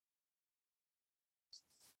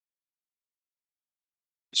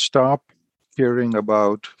Stop caring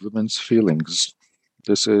about women's feelings.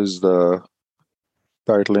 This is the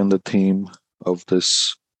title and the theme of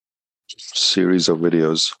this series of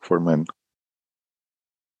videos for men.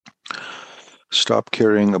 Stop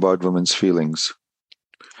caring about women's feelings.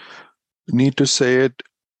 Need to say it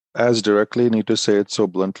as directly, need to say it so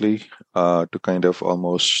bluntly to kind of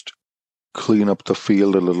almost clean up the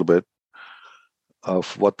field a little bit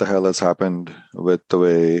of what the hell has happened with the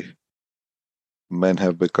way men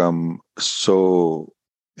have become so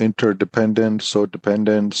interdependent, so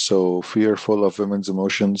dependent, so fearful of women's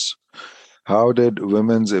emotions. How did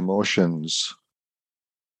women's emotions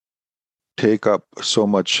take up so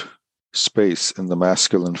much space in the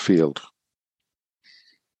masculine field,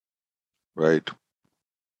 right?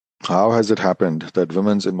 How has it happened that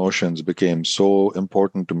women's emotions became so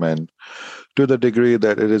important to men to the degree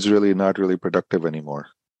that it is really not really productive anymore?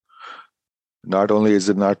 Not only is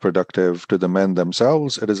it not productive to the men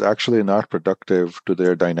themselves, it is actually not productive to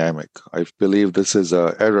their dynamic. I believe this is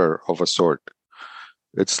an error of a sort.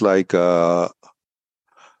 It's like a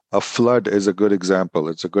flood is a good example.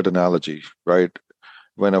 It's a good analogy, right?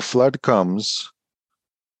 When a flood comes,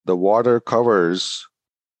 the water covers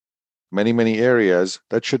many, many areas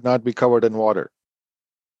that should not be covered in water,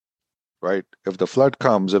 right? If the flood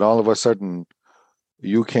comes and all of a sudden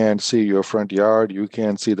you can't see your front yard, you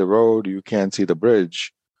can't see the road, you can't see the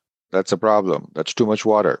bridge, that's a problem. That's too much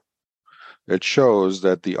water. It shows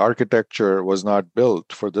that the architecture was not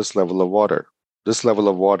built for this level of water. This level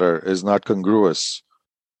of water is not congruous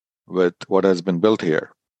with what has been built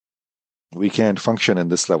here. We can't function in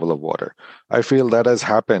this level of water. I feel that has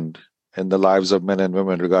happened in the lives of men and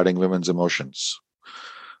women regarding women's emotions.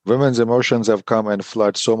 Women's emotions have come and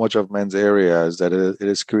flood so much of men's areas that it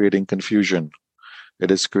is creating confusion. It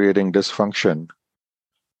is creating dysfunction,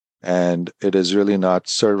 and it is really not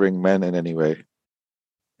serving men in any way.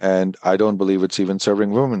 And I don't believe it's even serving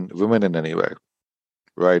women in any way.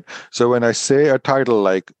 Right. So when I say a title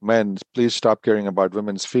like Men, Please Stop Caring About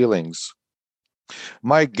Women's Feelings,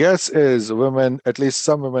 my guess is women, at least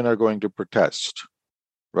some women, are going to protest.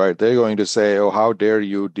 Right. They're going to say, oh, how dare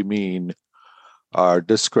you demean or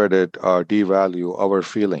discredit or devalue our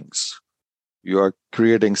feelings? You are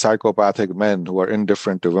creating psychopathic men who are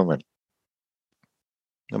indifferent to women.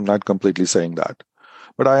 I'm not completely saying that,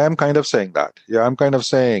 but I am kind of saying that. Yeah, I'm kind of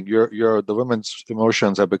saying the women's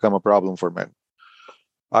emotions have become a problem for men.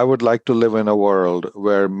 I would like to live in a world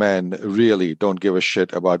where men really don't give a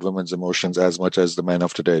shit about women's emotions as much as the men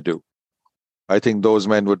of today do. I think those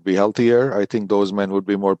men would be healthier. I think those men would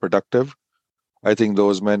be more productive. I think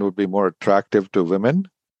those men would be more attractive to women.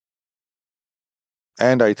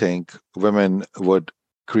 And I think women would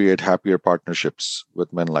create happier partnerships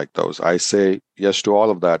with men like those. I say yes to all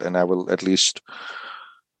of that, and I will at least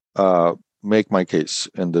uh, make my case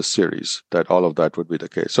in this series that all of that would be the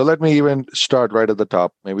case. So let me even start right at the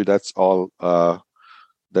top. Maybe that's all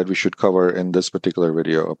that we should cover in this particular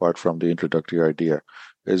video, apart from the introductory idea,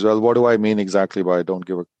 is well, what do I mean exactly by don't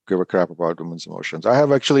give a crap about women's emotions? I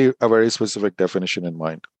have actually a very specific definition in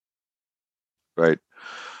mind, right?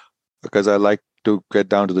 Because I like to get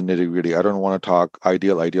down to the nitty gritty. I don't want to talk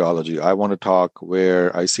ideal ideology. I want to talk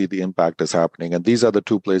where I see the impact is happening. And these are the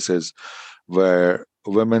two places where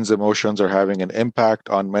women's emotions are having an impact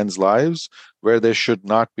on men's lives, where they should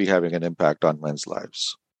not be having an impact on men's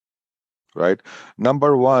lives, right?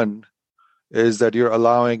 Number one is that you're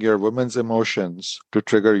allowing your women's emotions to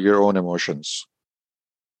trigger your own emotions.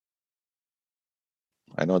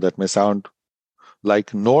 I know that may sound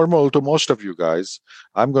like normal to most of you guys.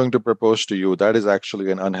 I'm going to propose to you that is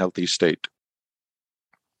actually an unhealthy state.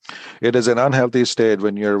 It is an unhealthy state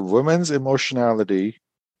when your woman's emotionality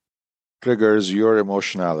triggers your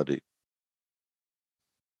emotionality.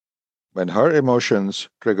 When her emotions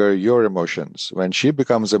trigger your emotions. When she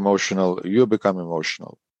becomes emotional, you become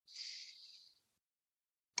emotional.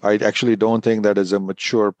 I actually don't think that is a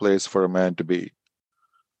mature place for a man to be.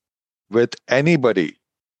 With anybody,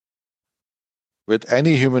 with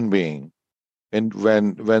any human being, and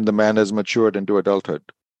when the man has matured into adulthood,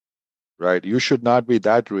 right? You should not be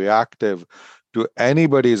that reactive to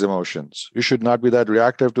anybody's emotions. You should not be that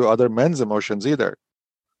reactive to other men's emotions either,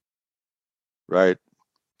 right?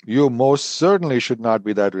 You most certainly should not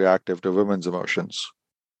be that reactive to women's emotions.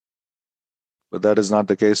 But that is not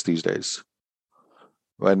the case these days.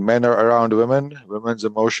 When men are around women, women's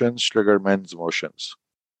emotions trigger men's emotions.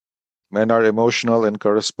 Men are emotional in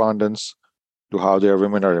correspondence to how their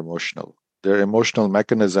women are emotional. Their emotional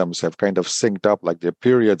mechanisms have kind of synced up, like their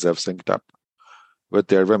periods have synced up with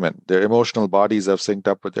their women. Their emotional bodies have synced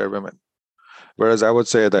up with their women. Whereas I would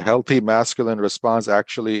say the healthy masculine response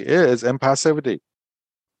actually is impassivity.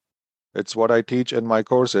 It's what I teach in my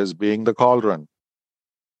courses, being the cauldron,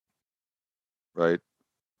 right?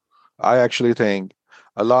 I actually think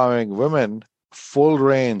allowing women full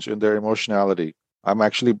range in their emotionality. I'm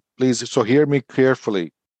actually, please, so hear me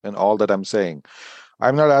carefully in all that I'm saying.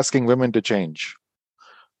 I'm not asking women to change.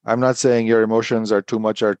 I'm not saying your emotions are too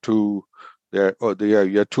much, are too,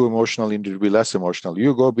 you're too emotional, you need to be less emotional.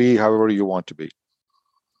 You go be however you want to be,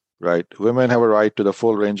 right? Women have a right to the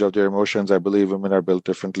full range of their emotions. I believe women are built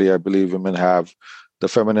differently. I believe women have the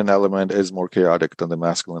feminine element is more chaotic than the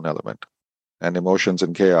masculine element. And emotions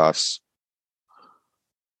and chaos,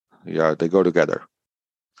 yeah, they go together.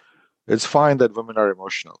 It's fine that women are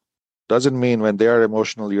emotional. Doesn't mean when they are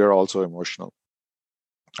emotional, you're also emotional.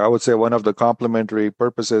 I would say one of the complementary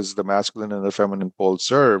purposes the masculine and the feminine poles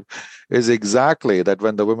serve is exactly that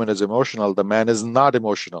when the woman is emotional, the man is not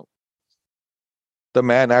emotional. The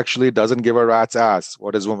man actually doesn't give a rat's ass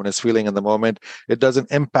what his woman is feeling in the moment. It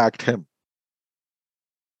doesn't impact him.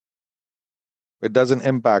 It doesn't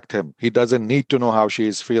impact him. He doesn't need to know how she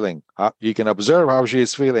is feeling. He can observe how she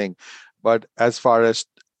is feeling, but as far as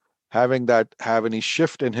having that have any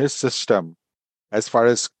shift in his system, as far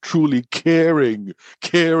as truly caring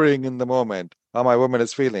in the moment how my woman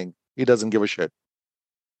is feeling, he doesn't give a shit.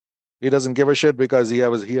 He doesn't give a shit because he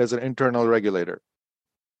has an internal regulator.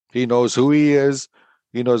 He knows who he is.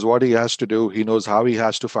 He knows what he has to do. He knows how he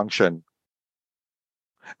has to function.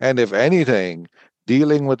 And if anything,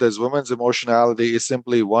 dealing with his woman's emotionality is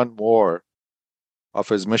simply one more of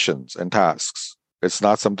his missions and tasks. It's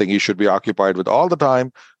not something he should be occupied with all the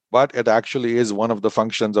time, but it actually is one of the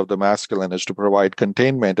functions of the masculine is to provide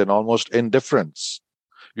containment and almost indifference.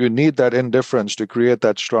 You need that indifference to create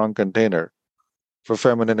that strong container for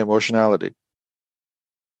feminine emotionality.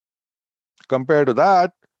 Compared to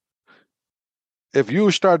that, if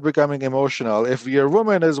you start becoming emotional, if your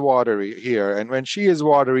woman is watery here, and when she is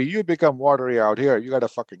watery, you become watery out here, you got a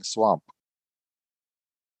fucking swamp.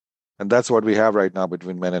 And that's what we have right now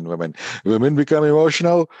between men and women. Women become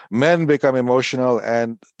emotional, men become emotional,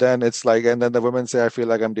 and then it's like, and then the women say, I feel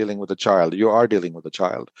like I'm dealing with a child. You are dealing with a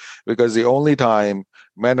child. Because the only time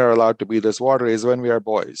men are allowed to be this watery is when we are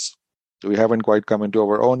boys. We haven't quite come into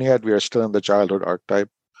our own yet. We are still in the childhood archetype.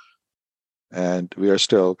 And we are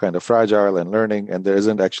still kind of fragile and learning. And there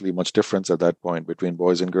isn't actually much difference at that point between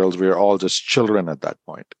boys and girls. We are all just children at that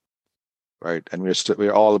point, right? And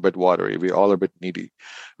we're all a bit watery. We're all a bit needy.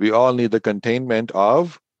 We all need the containment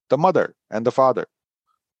of the mother and the father,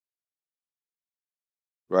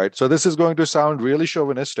 right? So this is going to sound really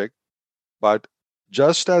chauvinistic, but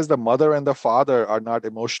just as the mother and the father are not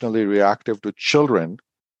emotionally reactive to children,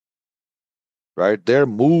 right? Their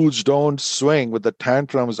moods don't swing with the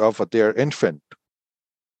tantrums of their infant.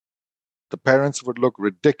 The parents would look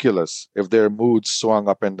ridiculous if their moods swung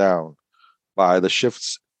up and down by the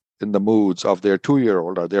shifts in the moods of their 2 year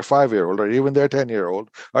old or their 5 year old or even their 10 year old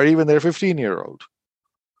or even their 15 year old.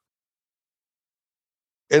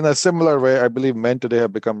 In a similar way, I believe men today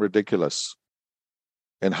have become ridiculous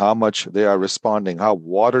in how much they are responding, how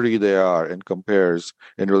watery they are in compares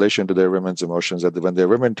in relation to their women's emotions. That when their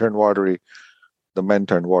women turn watery, the men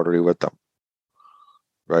turn watery with them,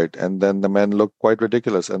 right? And then the men look quite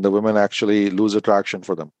ridiculous, and the women actually lose attraction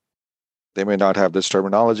for them. They may not have this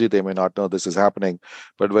terminology, they may not know this is happening,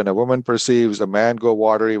 but when a woman perceives a man go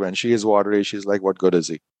watery, when she is watery, she's like, what good is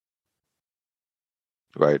he?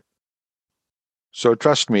 Right? So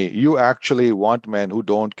trust me, you actually want men who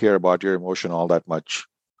don't care about your emotion all that much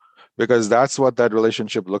because that's what that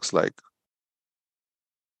relationship looks like.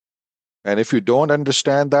 And if you don't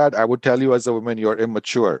understand that, I would tell you as a woman, you're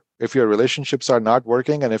immature. If your relationships are not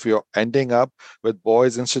working and if you're ending up with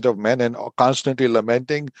boys instead of men and constantly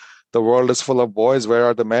lamenting, the world is full of boys, where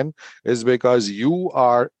are the men? Is because you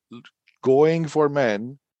are going for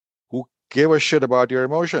men who give a shit about your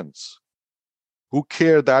emotions, who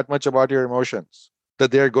care that much about your emotions,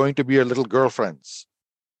 that they're going to be your little girlfriends,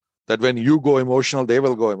 that when you go emotional, they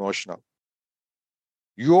will go emotional.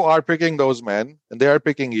 You are picking those men and they are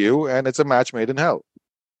picking you, and it's a match made in hell.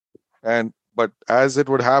 And but as it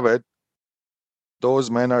would have it,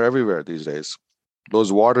 those men are everywhere these days.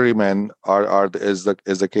 Those watery men is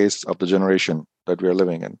the case of the generation that we are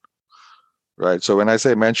living in, right? So when I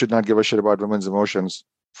say men should not give a shit about women's emotions,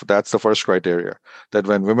 that's the first criteria. That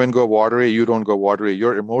when women go watery, you don't go watery.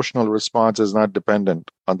 Your emotional response is not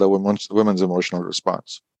dependent on the women's emotional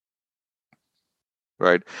response,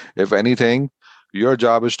 right? If anything, your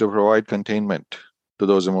job is to provide containment to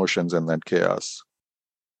those emotions and that chaos.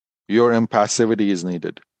 Your impassivity is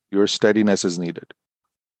needed. Your steadiness is needed.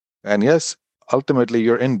 And yes, ultimately,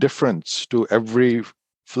 your indifference to every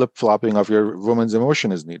flip flopping of your woman's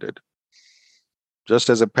emotion is needed. Just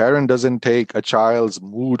as a parent doesn't take a child's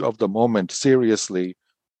mood of the moment seriously,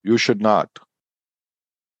 you should not.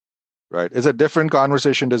 Right? It's a different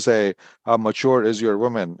conversation to say how mature is your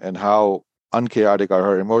woman and how unchaotic are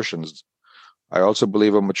her emotions. I also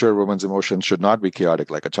believe a mature woman's emotions should not be chaotic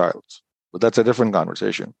like a child's, but that's a different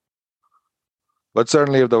conversation. But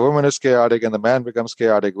certainly, if the woman is chaotic and the man becomes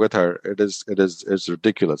chaotic with her, it's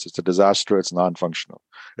ridiculous. It's a disaster. It's non-functional.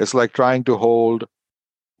 It's like trying to hold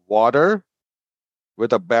water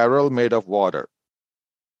with a barrel made of water.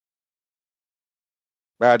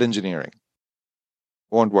 Bad engineering.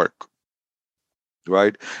 Won't work.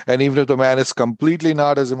 Right? And even if the man is completely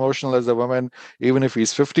not as emotional as the woman, even if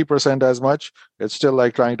he's 50% as much, it's still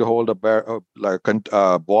like trying to hold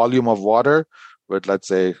a volume of water with, let's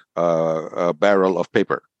say, a barrel of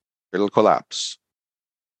paper. It'll collapse.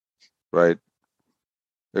 Right?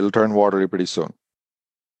 It'll turn watery pretty soon.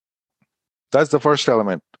 That's the first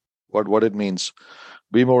element, what it means.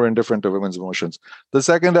 Be more indifferent to women's emotions. The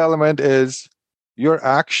second element is your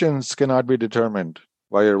actions cannot be determined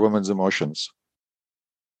by your woman's emotions.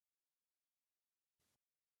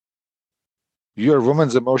 Your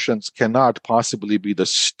woman's emotions cannot possibly be the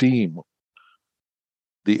steam,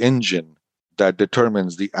 the engine that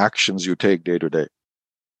determines the actions you take day to day.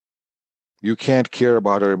 You can't care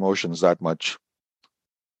about her emotions that much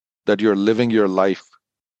that you're living your life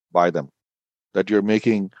by them, that you're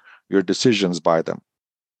making your decisions by them.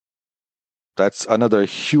 That's another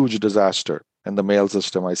huge disaster in the male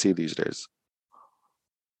system I see these days.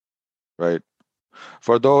 Right?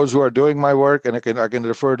 For those who are doing my work, and I can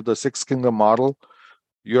refer to the Six Kingdom model,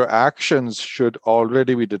 your actions should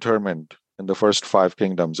already be determined in the first five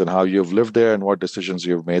kingdoms and how you've lived there and what decisions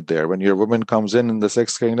you've made there. When your woman comes in the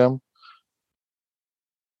sixth kingdom,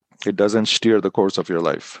 it doesn't steer the course of your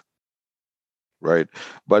life. Right?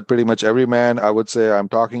 But pretty much every man I would say I'm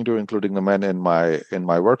talking to, including the men in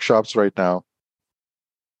my workshops right now,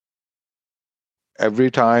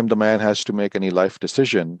 every time the man has to make any life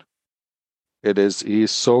decision,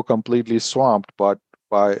 he's so completely swamped but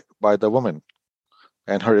by the woman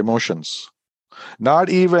and her emotions.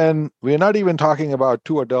 We're not even talking about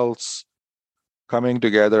two adults coming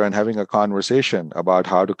together and having a conversation about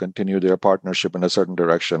how to continue their partnership in a certain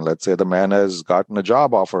direction. Let's say the man has gotten a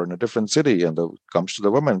job offer in a different city and comes to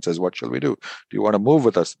the woman and says, "What shall we do? Do you want to move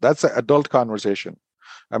with us?" That's an adult conversation.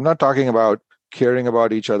 I'm not talking about caring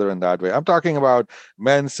about each other in that way. I'm talking about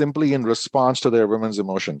men simply in response to their women's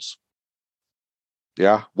emotions.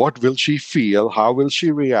 Yeah. What will she feel? How will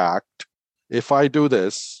she react if I do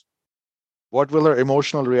this? What will her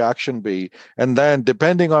emotional reaction be? And then,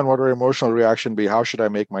 depending on what her emotional reaction be, how should I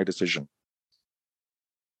make my decision?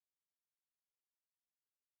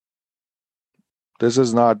 This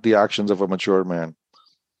is not the actions of a mature man.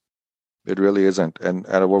 It really isn't. And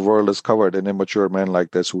our world is covered in immature men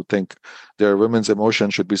like this who think their women's emotion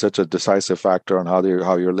should be such a decisive factor on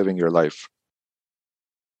how you're living your life,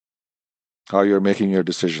 how you're making your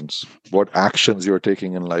decisions, what actions you're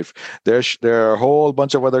taking in life. There are a whole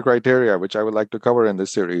bunch of other criteria which I would like to cover in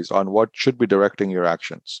this series on what should be directing your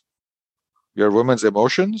actions. Your women's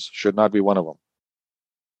emotions should not be one of them,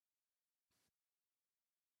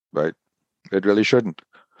 right? It really shouldn't.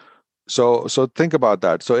 So think about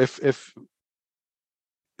that. So if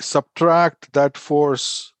subtract that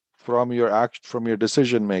force from your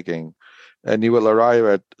decision making, and you will arrive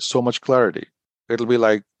at so much clarity. It'll be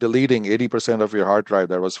like deleting 80% of your hard drive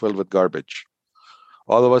that was filled with garbage.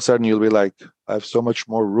 All of a sudden you'll be like, I have so much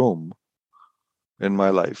more room in my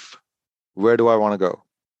life. Where do I want to go?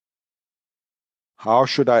 How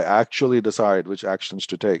should I actually decide which actions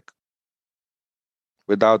to take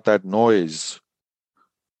without that noise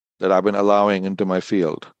that I've been allowing into my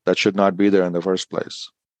field that should not be there in the first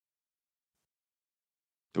place?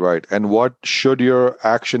 Right. And what should your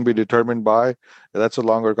action be determined by? That's a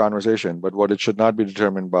longer conversation. But what it should not be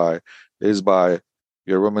determined by is by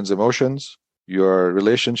your woman's emotions, your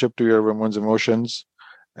relationship to your woman's emotions,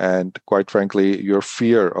 and quite frankly, your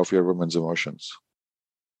fear of your woman's emotions.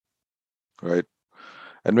 Right.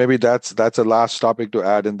 And maybe that's a last topic to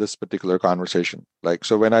add in this particular conversation. Like,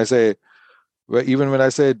 so when I say, even when I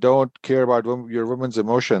say don't care about your woman's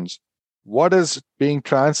emotions, what is being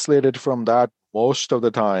translated from that most of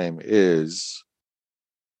the time is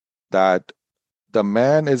that the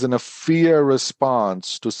man is in a fear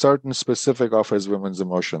response to certain specific of his women's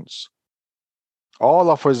emotions. All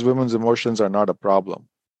of his women's emotions are not a problem,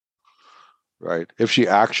 right? If she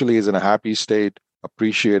actually is in a happy state,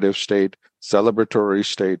 appreciative state, celebratory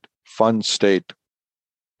state, fun state,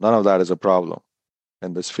 none of that is a problem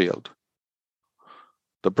in this field.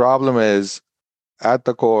 The problem is, at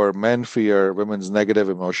the core, men fear women's negative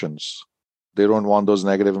emotions. They don't want those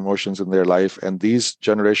negative emotions in their life. And these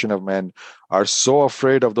generation of men are so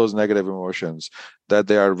afraid of those negative emotions that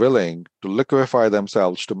they are willing to liquefy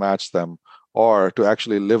themselves to match them, or to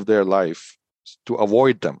actually live their life to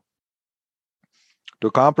avoid them,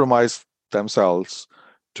 to compromise themselves,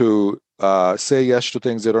 to say yes to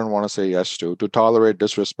things they don't want to say yes to tolerate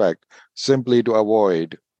disrespect, simply to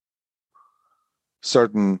avoid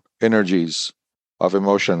certain energies of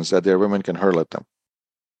emotions that their women can hurl at them,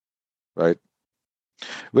 right?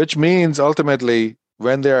 Which means ultimately,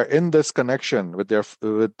 when they are in this connection with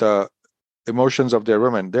the emotions of their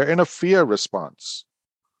women, they're in a fear response.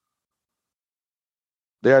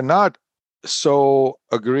 They are not so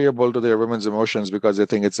agreeable to their women's emotions because they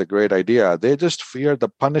think it's a great idea. They just fear the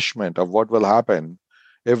punishment of what will happen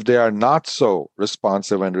if they are not so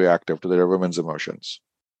responsive and reactive to their women's emotions.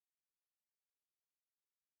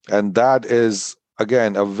 And that is,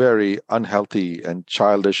 again, a very unhealthy and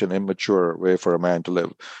childish and immature way for a man to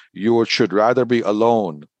live. You should rather be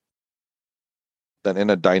alone than in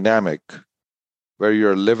a dynamic where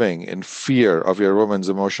you're living in fear of your woman's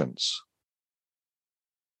emotions.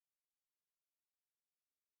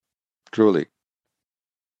 Truly,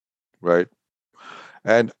 right?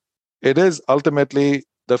 And it is ultimately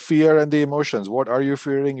the fear and the emotions. What are you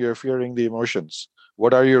fearing? You're fearing the emotions.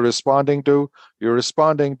 What are you responding to? You're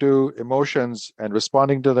responding to emotions and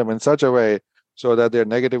responding to them in such a way so that their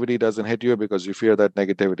negativity doesn't hit you because you fear that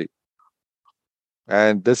negativity.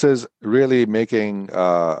 And this is really making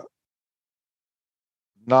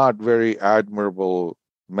not very admirable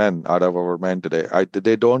men out of our men today.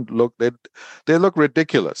 They don't look, they look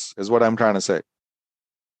ridiculous, is what I'm trying to say.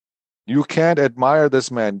 You can't admire these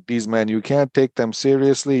men. You can't take them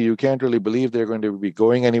seriously. You can't really believe they're going to be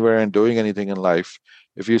going anywhere and doing anything in life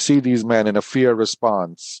if you see these men in a fear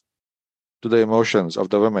response to the emotions of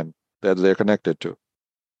the women that they're connected to.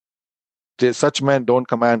 Such men don't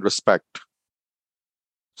command respect.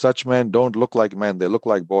 Such men don't look like men. They look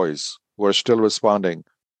like boys who are still responding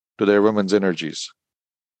to their women's energies,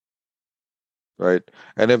 right?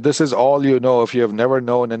 And if this is all you know, if you have never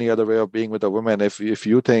known any other way of being with a woman, if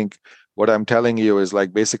you think what I'm telling you is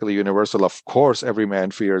like basically universal, of course every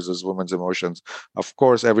man fears his woman's emotions. Of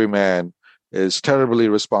course every man is terribly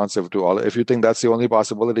responsive to all. If you think that's the only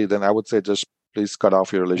possibility, then I would say just please cut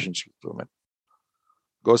off your relationship with women.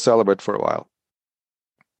 Go celibate for a while.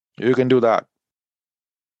 You can do that.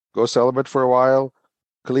 Go celibate for a while,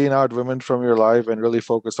 clean out women from your life, and really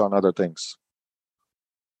focus on other things.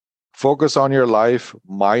 Focus on your life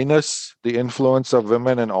minus the influence of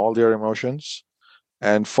women and all their emotions,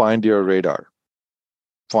 and find your radar.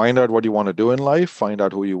 Find out what you want to do in life, find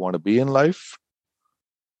out who you want to be in life.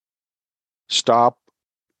 Stop,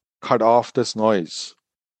 cut off this noise,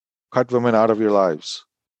 cut women out of your lives,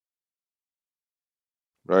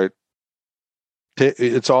 right?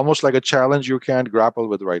 It's almost like a challenge you can't grapple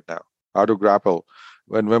with right now. How to grapple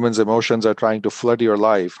when women's emotions are trying to flood your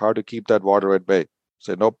life, how to keep that water at bay.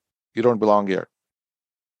 Say, nope, you don't belong here,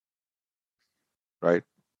 right?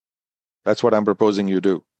 That's what I'm proposing you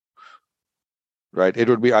do, right? It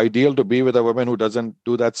would be ideal to be with a woman who doesn't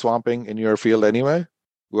do that swamping in your field anyway,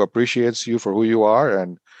 who appreciates you for who you are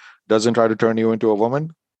and doesn't try to turn you into a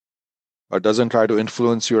woman, or doesn't try to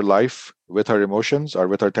influence your life with her emotions or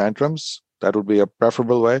with her tantrums. That would be a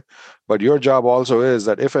preferable way. But your job also is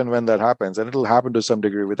that if and when that happens, and it'll happen to some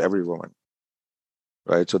degree with every woman,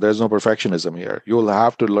 right? So there's no perfectionism here. You'll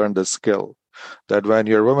have to learn the skill that when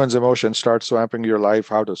your woman's emotions start swamping your life,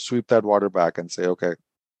 how to sweep that water back and say, okay,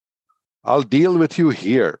 I'll deal with you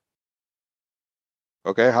here.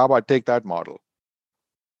 Okay, how about take that model?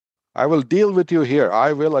 I will deal with you here.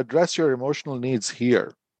 I will address your emotional needs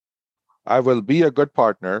here. I will be a good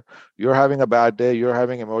partner. You're having a bad day. You're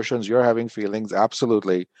having emotions. You're having feelings.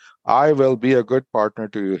 Absolutely. I will be a good partner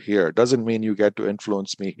to you here. Doesn't mean you get to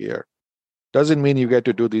influence me here. Doesn't mean you get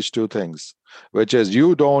to do these two things, which is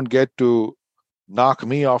you don't get to knock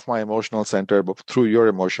me off my emotional center through your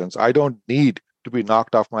emotions. I don't need to be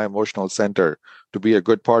knocked off my emotional center to be a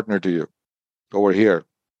good partner to you over here.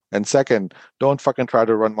 And second, don't fucking try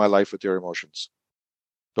to run my life with your emotions.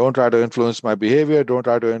 Don't try to influence my behavior. Don't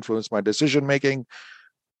try to influence my decision making.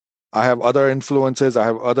 I have other influences. I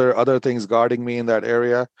have other things guarding me in that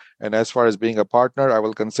area. And as far as being a partner, I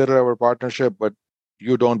will consider our partnership, but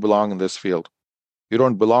you don't belong in this field. You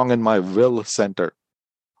don't belong in my will center,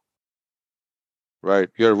 right?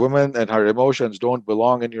 Your woman and her emotions don't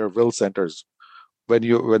belong in your will centers. When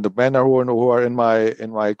the men are who are in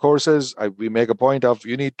my courses, we make a point of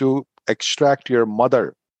you need to extract your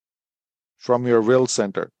mother from your will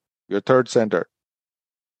center, your third center,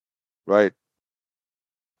 right?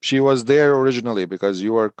 She was there originally because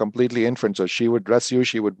you were completely infant. So she would dress you,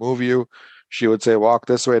 she would move you, she would say, walk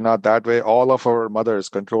this way, not that way. All of our mothers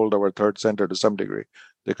controlled our third center to some degree.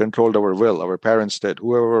 They controlled our will. Our parents did,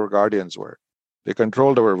 whoever our guardians were. They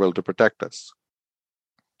controlled our will to protect us.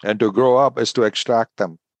 And to grow up is to extract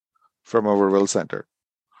them from our will center,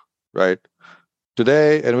 right?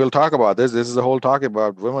 Today, and we'll talk about this is a whole talk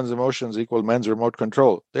about women's emotions equal men's remote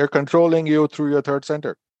control. They're controlling you through your third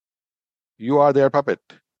center. You are their puppet.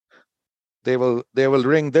 They will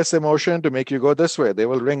ring this emotion to make you go this way. They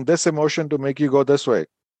will ring this emotion to make you go this way.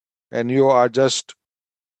 And you are just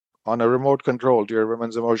on a remote control to your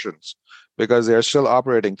women's emotions because they're still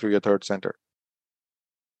operating through your third center.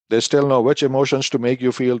 They still know which emotions to make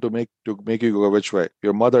you feel to make you go which way.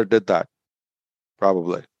 Your mother did that,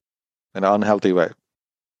 probably, in an unhealthy way.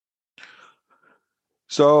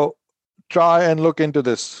 So try and look into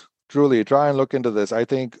this. Truly, try and look into this. I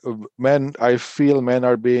feel men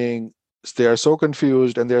are being, they are so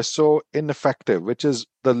confused and they're so ineffective, which is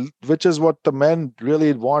what the men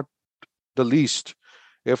really want the least.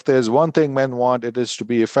 If there's one thing men want, it is to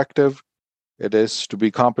be effective, it is to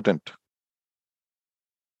be competent.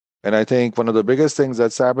 And I think one of the biggest things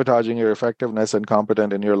that's sabotaging your effectiveness and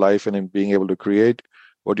competent in your life and in being able to create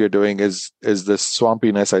what you're doing is this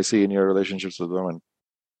swampiness I see in your relationships with women.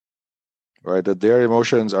 Right? That their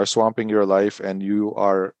emotions are swamping your life and you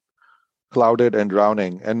are clouded and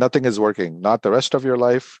drowning and nothing is working. Not the rest of your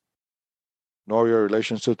life, nor your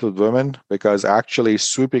relationship with women, because actually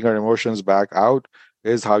sweeping her emotions back out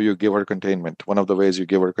is how you give her containment. One of the ways you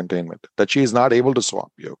give her containment. That she is not able to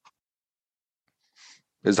swamp you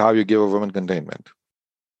is how you give a woman containment.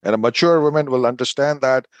 And a mature woman will understand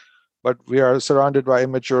that, but we are surrounded by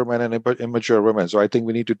immature men and immature women. So I think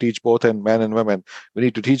we need to teach both men and women. We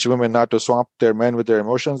need to teach women not to swamp their men with their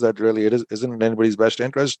emotions. That really isn't in anybody's best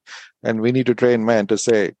interest. And we need to train men to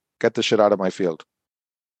say, get the shit out of my field.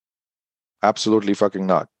 Absolutely fucking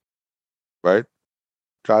not. Right?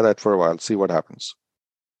 Try that for a while. See what happens.